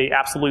out that they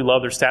absolutely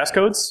love their status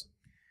codes.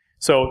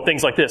 So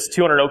things like this,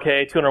 200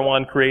 okay,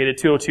 201 created,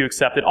 202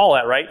 accepted, all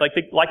that, right? Like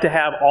they like to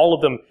have all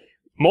of them.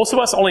 Most of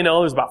us only know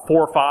there's about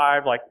 4 or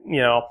 5, like,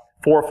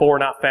 404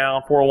 not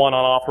found, 401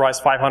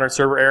 unauthorized, 500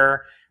 server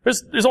error.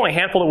 There's only a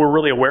handful that we're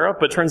really aware of,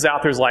 but it turns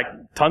out there's like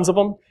tons of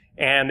them,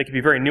 and they can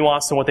be very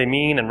nuanced in what they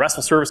mean, and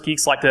RESTful service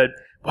geeks like to,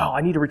 well, I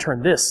need to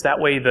return this. That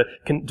way the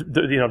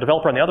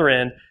developer on the other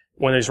end,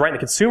 when he's writing the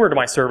consumer to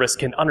my service,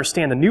 can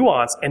understand the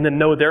nuance and then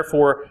know,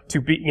 therefore,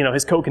 to be,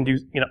 his code can do,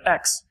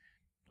 X.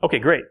 Okay,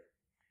 great.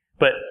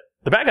 But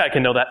the bad guy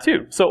can know that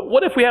too. So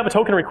what if we have a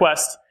token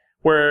request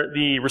where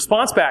the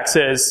response back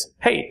says,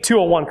 hey,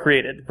 201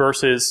 created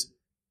versus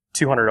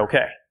 200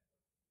 okay?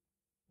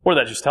 What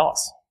did that just tell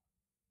us?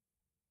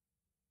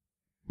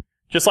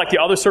 Just like the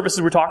other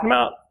services we're talking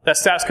about, that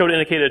status code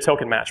indicated a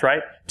token match,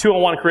 right?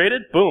 201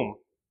 created, boom.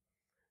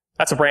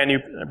 That's a brand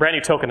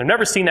new token. I've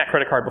never seen that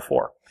credit card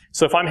before.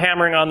 So if I'm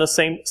hammering on the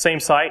same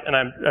site and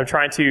I'm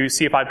trying to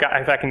see if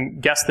I can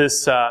guess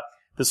this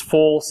this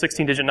full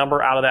 16-digit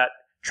number out of that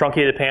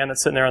truncated pan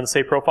that's sitting there on the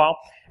save profile,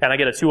 and I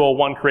get a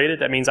 201 created,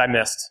 that means I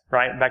missed,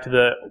 right? Back to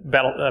the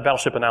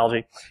battleship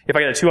analogy. If I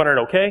get a 200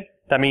 okay,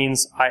 that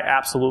means I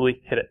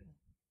absolutely hit it.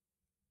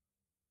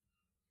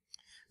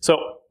 So,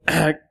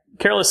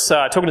 careless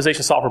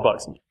tokenization software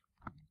bugs.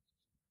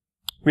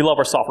 We love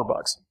our software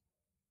bugs.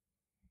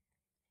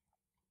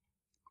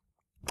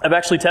 I've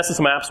actually tested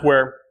some apps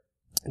where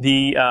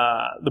the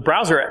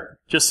browser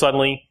just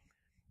suddenly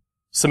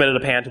submitted a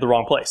pan to the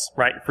wrong place,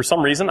 right? For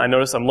some reason, I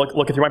noticed I'm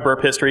looking through my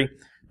burp history.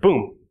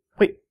 Boom.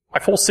 Wait, my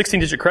full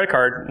 16-digit credit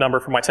card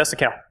number for my test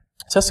account.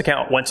 Test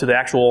account went to the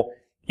actual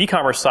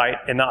e-commerce site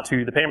and not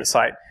to the payment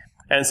site.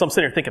 And so I'm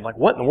sitting here thinking, like,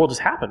 what in the world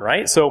just happened,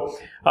 right? So,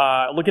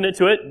 looking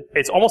into it,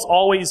 it's almost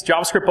always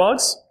JavaScript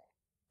bugs.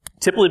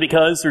 Typically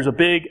because there's a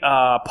big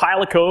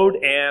pile of code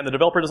and the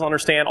developer doesn't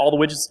understand all the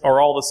widgets or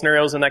all the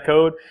scenarios in that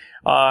code.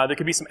 There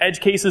could be some edge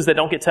cases that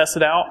don't get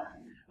tested out,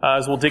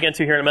 as we'll dig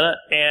into here in a minute.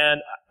 And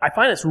I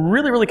find it's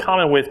really, really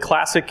common with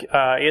classic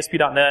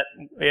ASP.NET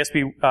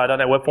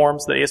web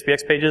forms, the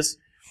ASPX pages.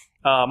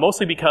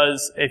 Mostly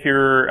because if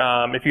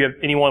you have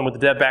anyone with a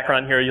dev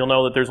background here, you'll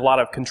know that there's a lot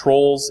of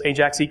controls,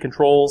 AJAX-y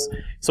controls.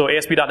 So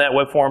ASP.NET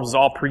web forms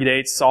all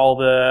predates all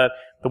the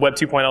Web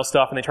 2.0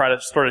 stuff, and they try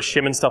to sort of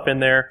shimmin stuff in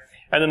there.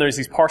 And then there's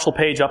these partial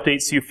page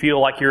updates, so you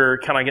feel like you're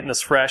kind of getting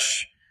this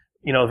fresh,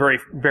 very,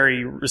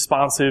 very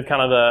responsive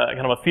kind of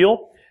a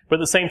feel. But at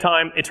the same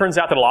time, it turns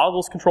out that a lot of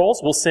those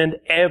controls will send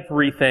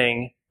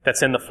everything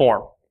that's in the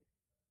form.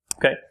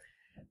 Okay.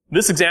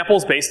 This example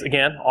is based,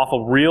 again, off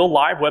a real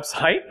live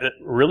website that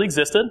really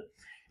existed.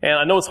 And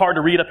I know it's hard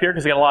to read up here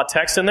because we got a lot of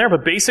text in there,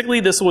 but basically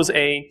this was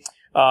an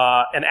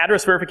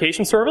address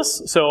verification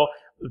service. So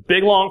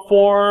big long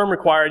form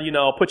required,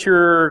 put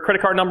your credit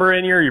card number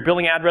in your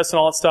billing address and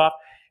all that stuff.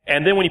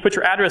 And then when you put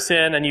your address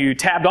in and you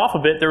tabbed off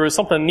of it, there was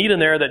something neat in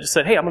there that just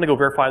said, hey, I'm going to go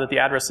verify that the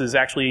address is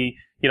actually,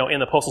 in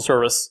the postal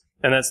service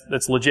and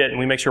that's legit, and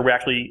we make sure we're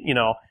actually,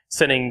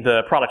 sending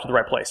the product to the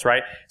right place,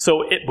 right?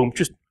 So it, boom,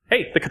 just,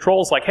 hey, the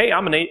control is like, hey,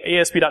 I'm an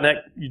ASP.NET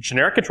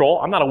generic control.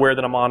 I'm not aware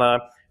that I'm on a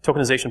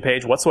tokenization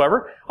page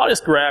whatsoever. I'll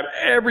just grab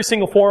every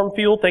single form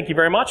field, thank you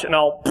very much, and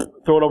I'll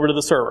throw it over to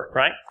the server,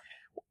 right?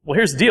 Well,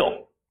 here's the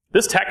deal.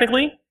 This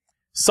technically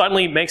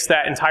suddenly makes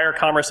that entire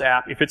commerce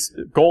app, if its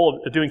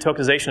goal of doing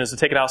tokenization is to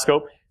take it out of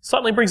scope,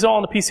 suddenly brings it all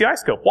in the PCI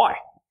scope. Why?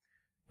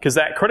 Because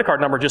that credit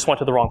card number just went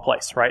to the wrong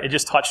place, right? It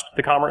just touched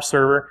the commerce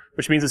server,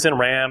 which means it's in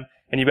RAM,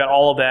 and you've got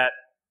all of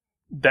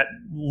that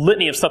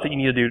litany of stuff that you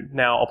need to do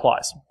now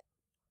applies.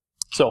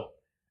 So,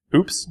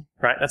 oops,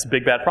 right? That's a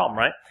big bad problem,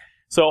 right?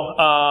 So,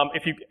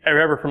 if you are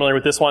ever familiar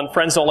with this one,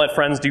 friends don't let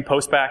friends do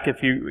postback.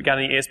 If you got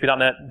any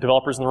ASP.NET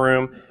developers in the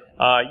room,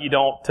 you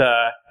don't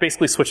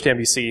basically switch to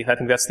MVC. I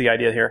think that's the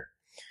idea here.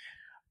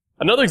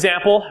 Another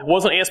example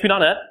wasn't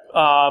ASP.NET,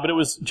 but it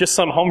was just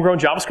some homegrown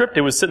JavaScript.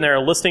 It was sitting there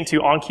listening to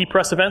on-key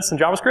press events in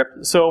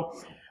JavaScript. So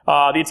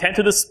the intent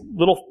of this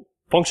little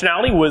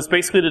functionality was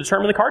basically to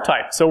determine the card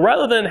type. So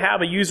rather than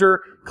have a user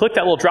click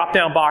that little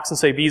drop-down box and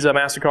say Visa,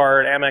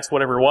 MasterCard, Amex,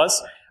 whatever it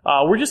was,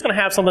 we're just going to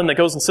have something that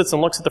goes and sits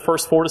and looks at the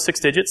first 4 to 6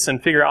 digits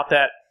and figure out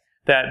that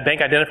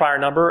bank identifier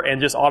number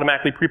and just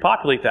automatically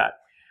pre-populate that.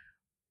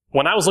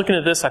 When I was looking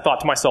at this, I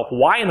thought to myself,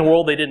 why in the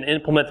world they didn't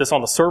implement this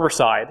on the server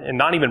side and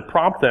not even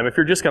prompt them? If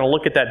you're just going to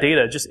look at that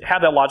data, just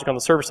have that logic on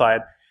the server side.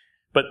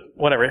 But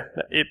whatever,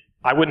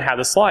 I wouldn't have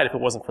this slide if it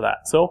wasn't for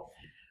that. So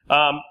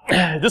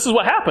this is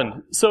what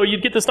happened. So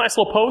you'd get this nice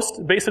little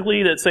post,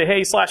 basically, that say,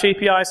 hey,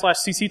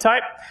 /API/CC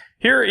type.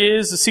 Here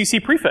is the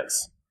CC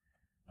prefix.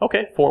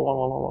 Okay,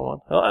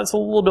 41111. Well, that's a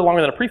little bit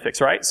longer than a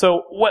prefix, right?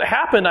 So what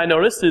happened, I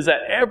noticed, is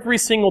that every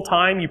single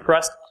time you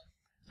pressed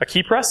a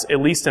key press, at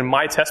least in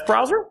my test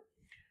browser,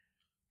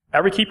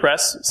 every key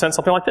press sends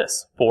something like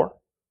this. 4,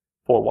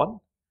 4, 1,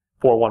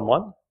 4, 1,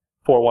 1,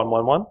 4, 1,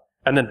 1, 1,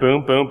 and then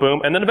boom, boom,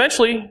 boom, and then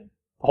eventually,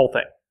 the whole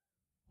thing.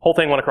 Whole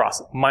thing went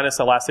across, minus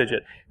the last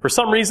digit. For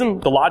some reason,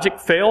 the logic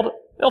failed.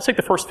 It'll take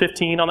the first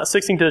 15 on that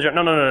 16 digit.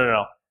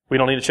 No. We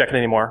don't need to check it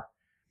anymore.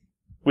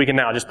 We can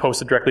now just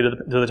post it directly to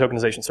the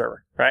tokenization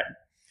server, right?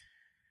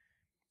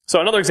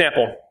 So another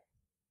example.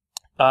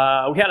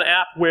 We had an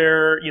app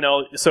where,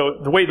 so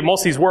the way that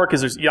most of these work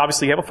is you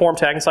obviously have a form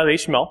tag inside the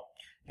HTML.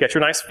 You got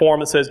your nice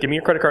form that says, give me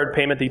your credit card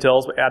payment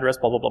details, address,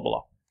 blah, blah,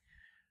 blah,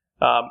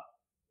 blah.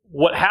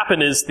 What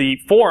happened is the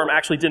form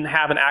actually didn't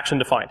have an action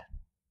defined.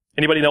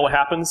 Anybody know what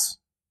happens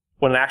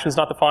when an action is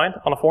not defined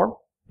on a form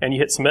and you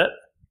hit submit?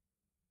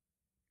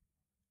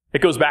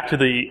 It goes back to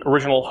the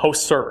original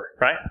host server,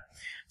 right?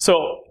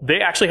 So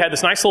they actually had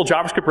this nice little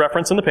JavaScript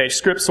reference in the page,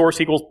 script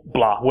source equals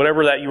blah,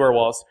 whatever that URL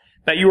was.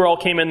 That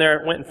URL came in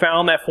there, went and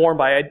found that form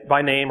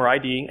by name or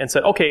ID and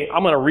said, okay,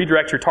 I'm going to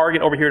redirect your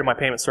target over here to my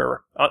payment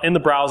server. In the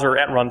browser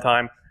at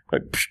runtime,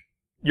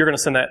 you're going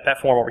to send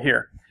that form over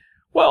here.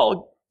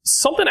 Well,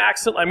 something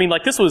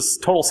this was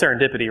total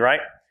serendipity, right?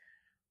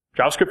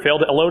 JavaScript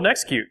failed to load and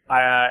execute.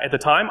 At the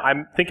time, I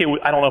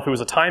don't know if it was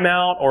a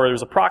timeout or it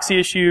was a proxy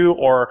issue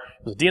or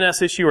it was a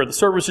DNS issue or the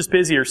server was just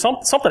busy or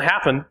something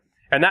happened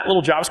and that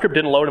little JavaScript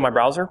didn't load in my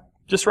browser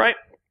just right.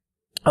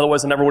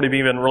 Otherwise, I never would have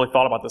even really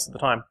thought about this at the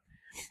time.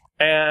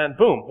 And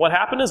boom, what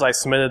happened is I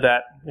submitted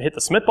that, hit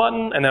the submit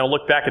button, and then I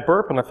looked back at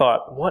Burp, and I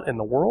thought, what in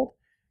the world?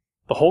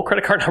 The whole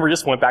credit card number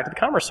just went back to the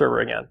commerce server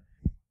again.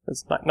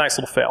 It's a nice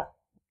little fail.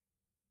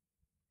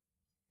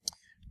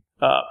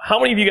 How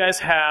many of you guys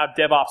have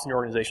DevOps in your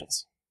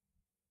organizations?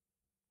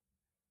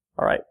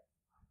 All right.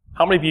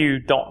 How many of you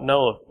don't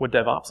know what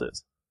DevOps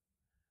is?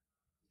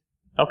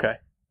 Okay.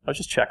 I was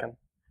just checking.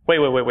 Wait.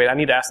 I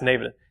need to ask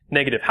the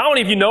negative. How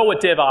many of you know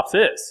what DevOps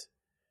is?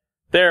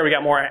 There, we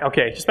got more.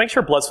 Okay, just make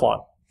sure blood's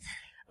flowing.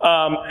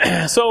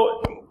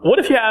 So, what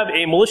if you have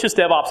a malicious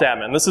DevOps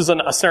admin? This is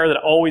a scenario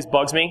that always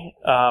bugs me.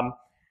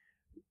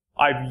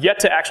 I've yet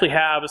to actually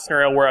have a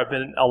scenario where I've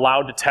been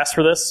allowed to test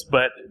for this,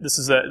 but this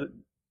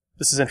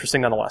is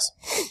interesting nonetheless.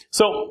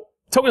 So,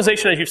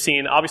 tokenization, as you've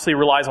seen, obviously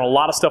relies on a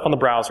lot of stuff on the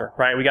browser,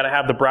 right? We got to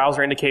have the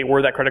browser indicate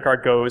where that credit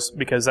card goes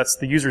because that's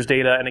the user's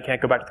data and it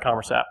can't go back to the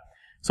commerce app.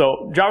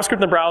 So, JavaScript in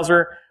the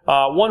browser,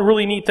 one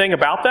really neat thing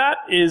about that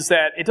is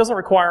that it doesn't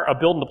require a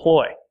build and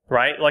deploy,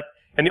 right? Like,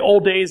 in the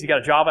old days, you got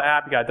a Java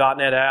app, you got a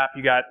 .NET app,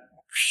 you got,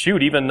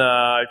 even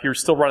if you're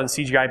still running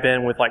CGI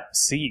bin with like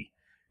C,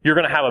 you're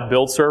going to have a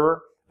build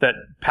server that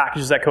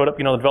packages that code up.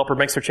 The developer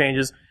makes their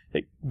changes,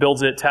 it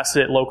builds it, tests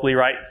it locally,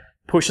 right?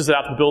 Pushes it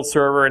out to the build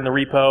server in the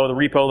repo. The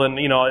repo then,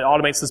 it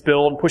automates this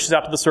build and pushes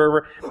out to the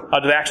server,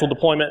 to the actual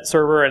deployment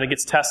server, and it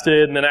gets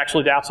tested, and then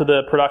actually out to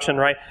the production,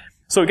 right?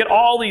 So we get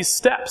all these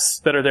steps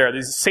that are there,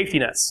 these safety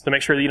nets to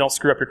make sure that you don't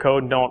screw up your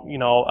code and don't,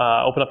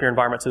 open up your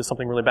environment to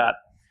something really bad.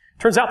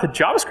 Turns out that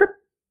JavaScript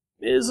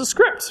is a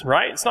script,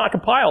 right? It's not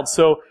compiled,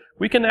 so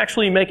we can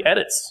actually make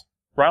edits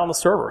right on the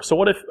server. So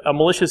what if a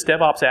malicious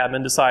DevOps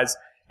admin decides,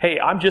 hey,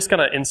 I'm just going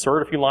to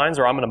insert a few lines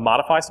or I'm going to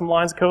modify some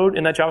lines of code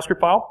in that JavaScript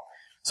file?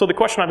 So the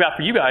question I've got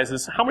for you guys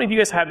is, how many of you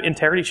guys have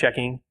integrity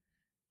checking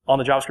on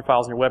the JavaScript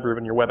files in your web group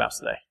and your web apps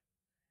today?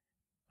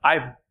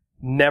 I've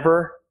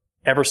never,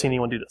 ever seen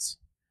anyone do this.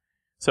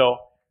 So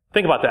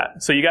think about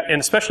that. So and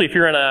especially if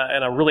you're in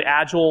a really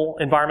agile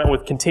environment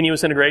with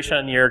continuous integration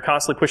and you're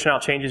constantly pushing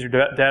out changes, your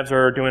devs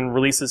are doing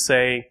releases,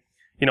 say,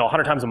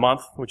 100 times a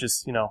month, which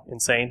is,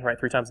 insane, right?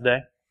 3 times a day.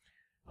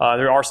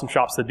 There are some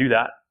shops that do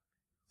that.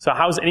 So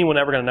how is anyone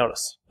ever going to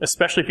notice?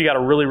 Especially if you got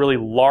a really, really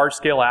large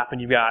scale app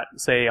and you've got,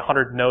 say,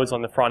 100 nodes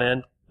on the front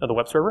end of the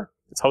web server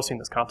that's hosting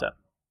this content.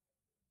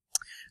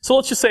 So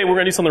let's just say we're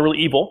going to do something really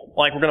evil,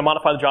 like we're going to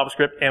modify the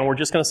JavaScript and we're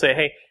just going to say,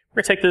 hey,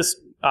 we're going to take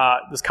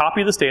this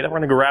copy of this data, we're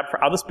going to grab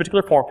out of this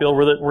particular form field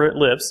where it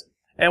lives,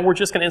 and we're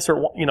just going to insert,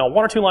 1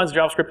 or 2 lines of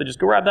JavaScript that just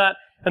go grab that,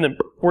 and then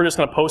we're just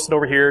going to post it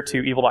over here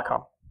to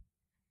evil.com.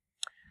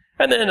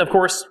 And then, of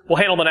course, we'll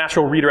handle the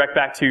natural redirect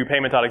back to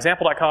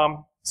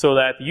payment.example.com so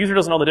that the user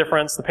doesn't know the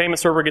difference, the payment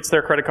server gets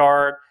their credit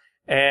card,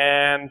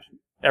 and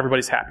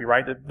everybody's happy,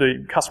 right?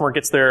 The customer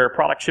gets their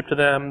product shipped to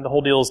them, the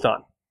whole deal is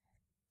done.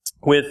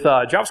 With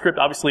JavaScript,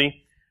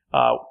 obviously,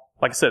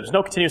 like I said, there's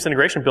no continuous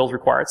integration builds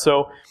required,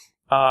 so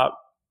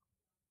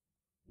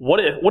what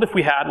if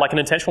we had like an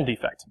intentional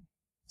defect?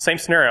 Same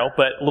scenario,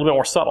 but a little bit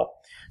more subtle.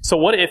 So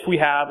what if we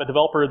have a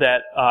developer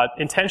that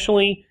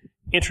intentionally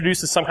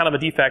introduces some kind of a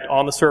defect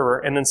on the server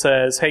and then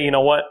says, hey, you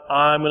know what?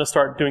 I'm going to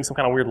start doing some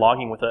kind of weird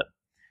logging with it.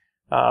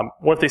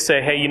 What if they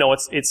say, hey,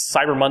 it's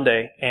Cyber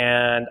Monday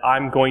and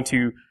I'm going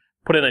to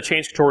put in a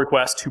change control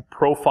request to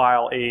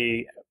profile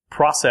a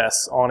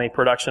process on a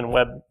production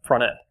web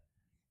front end?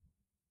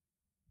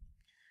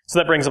 So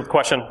that brings up the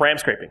question, RAM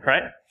scraping,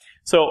 right?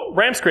 So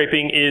RAM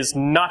scraping is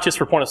not just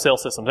for point of sale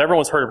systems.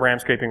 Everyone's heard of RAM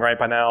scraping, right,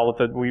 by now.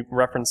 We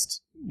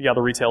referenced the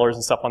other retailers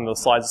and stuff on the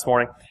slides this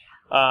morning.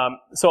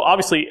 So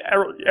obviously,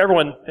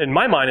 everyone, in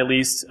my mind at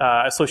least,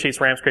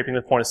 associates RAM scraping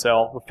with point of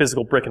sale, with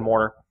physical brick and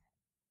mortar.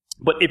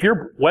 But if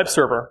your web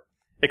server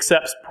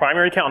accepts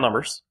primary account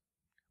numbers,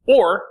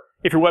 or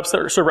if your web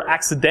server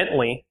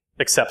accidentally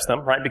accepts them,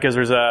 right, because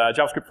there's a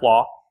JavaScript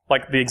flaw,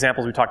 like the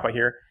examples we talked about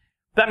here,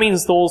 that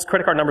means those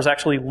credit card numbers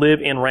actually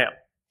live in RAM.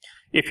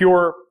 If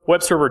your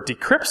web server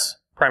decrypts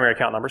primary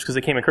account numbers because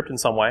they came encrypted in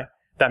some way,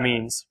 that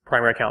means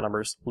primary account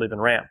numbers live in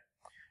RAM.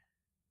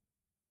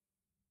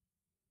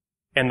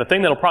 And the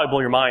thing that'll probably blow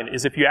your mind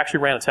is if you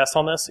actually ran a test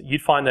on this,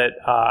 you'd find that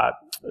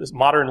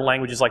modern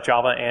languages like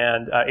Java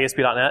and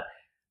ASP.NET,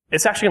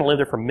 it's actually going to live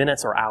there for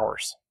minutes or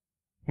hours.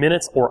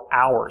 Minutes or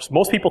hours.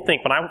 Most people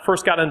think, when I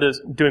first got into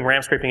doing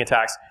RAM scraping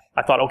attacks,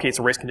 I thought, okay, it's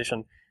a race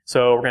condition.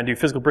 So we're going to do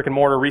physical brick and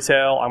mortar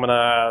retail. I'm going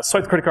to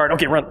swipe the credit card.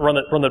 Okay, run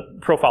the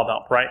profile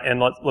dump, right?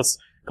 And let's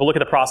go look at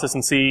the process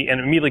and see,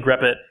 and immediately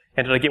grep it.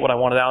 And did I get what I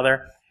wanted out of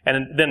there?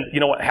 And then,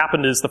 what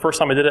happened is the first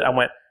time I did it, I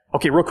went,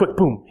 okay, real quick,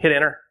 boom, hit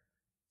enter.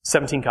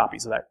 17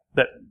 copies of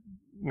that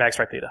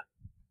magstripe data.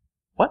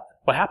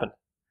 What happened?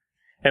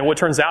 And what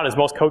turns out is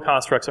most code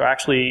constructs are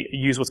actually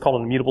use what's called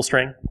an immutable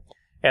string.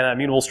 And that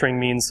immutable string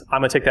means I'm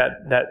going to take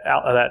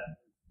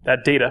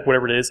that data,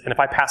 whatever it is, and if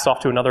I pass it off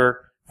to another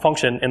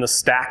function in the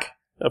stack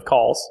of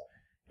calls,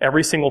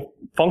 every single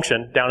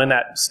function down in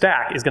that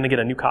stack is going to get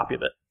a new copy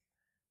of it.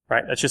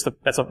 Right?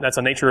 That's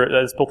a nature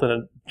that's built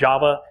into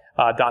Java,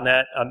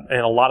 .NET,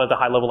 and a lot of the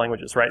high-level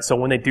languages, right? So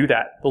when they do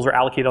that, those are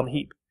allocated on the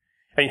heap.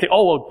 And you think,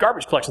 oh, well,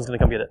 garbage collection is going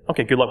to come get it.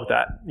 Okay, good luck with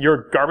that.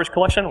 Your garbage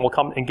collection will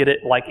come and get it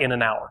like in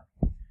an hour.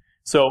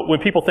 So when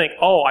people think,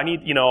 oh, I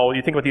need,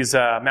 you think about these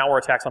malware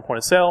attacks on point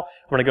of sale,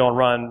 I'm going to go and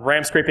run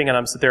RAM scraping, and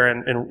I'm sit there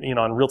and in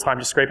real time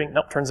just scraping.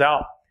 Nope, turns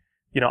out,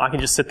 I can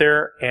just sit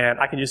there and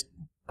I can just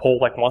pull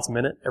like once a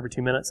minute, every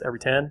 2 minutes, every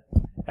 10,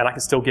 and I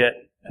can still get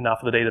enough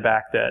of the data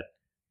back that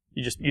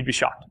you'd be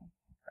shocked.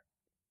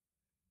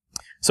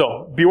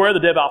 So beware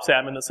of the DevOps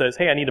admin that says,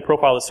 hey, I need to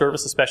profile the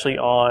service, especially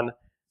on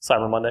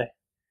Cyber Monday,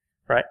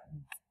 right?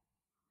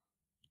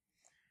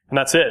 And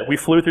that's it. We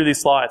flew through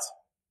these slides.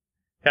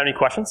 Have any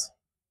questions?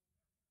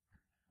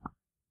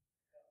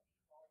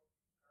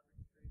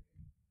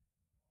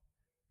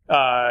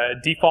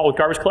 Default with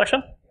garbage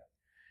collection?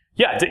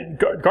 Yeah,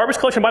 garbage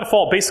collection by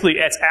default, basically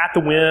it's at the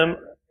whim.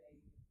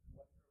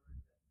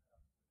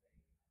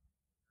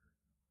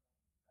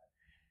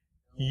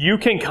 You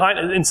can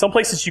in some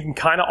places you can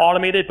kind of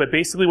automate it, but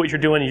basically what you're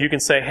doing is you can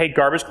say, hey,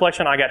 garbage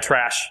collection, I got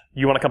trash.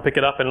 You want to come pick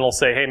it up? And it'll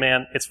say, hey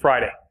man, it's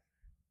Friday.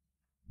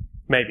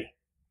 Maybe.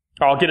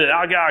 Or I'll get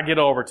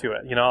over to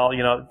it.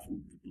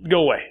 Go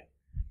away.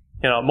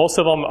 Most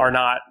of them are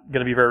not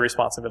going to be very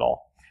responsive at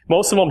all.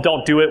 Most of them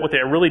don't do it. What they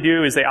really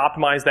do is they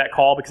optimize that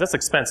call because that's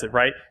expensive,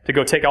 right? To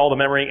go take all the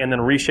memory and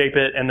then reshape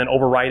it and then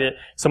overwrite it.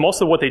 So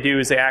most of what they do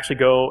is they actually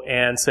go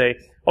and say,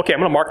 okay, I'm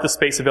going to mark this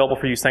space available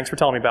for use. Thanks for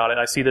telling me about it.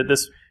 I see that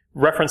this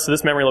reference to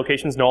this memory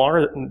location is no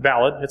longer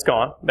valid. It's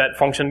gone. That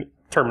function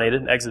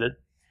terminated, exited.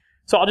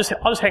 So I'll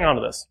just hang on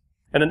to this.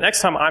 And the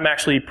next time I'm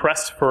actually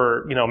pressed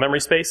for, memory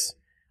space,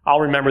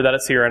 I'll remember that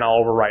it's here and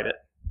I'll overwrite it.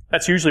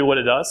 That's usually what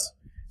it does.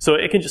 So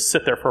it can just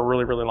sit there for a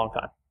really, really long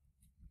time.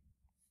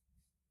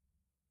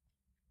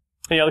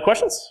 Any other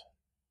questions?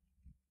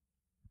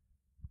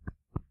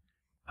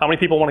 How many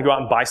people want to go out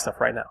and buy stuff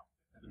right now?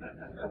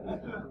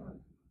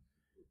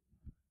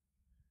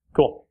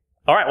 Cool.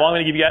 All right, well, I'm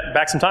going to give you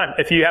back some time.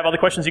 If you have other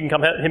questions, you can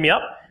come hit me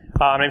up.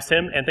 My name's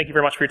Tim, and thank you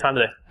very much for your time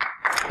today.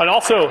 And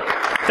also,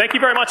 thank you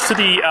very much to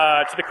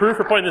the crew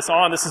for putting this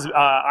on. This is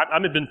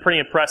I've been pretty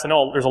impressed. I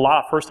know there's a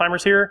lot of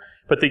first-timers here,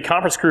 but the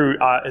conference crew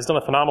has done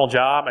a phenomenal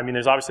job. I mean,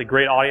 there's obviously a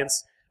great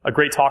audience, a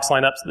great talks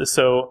lined up,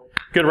 so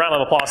good round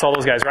of applause to all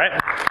those guys, right?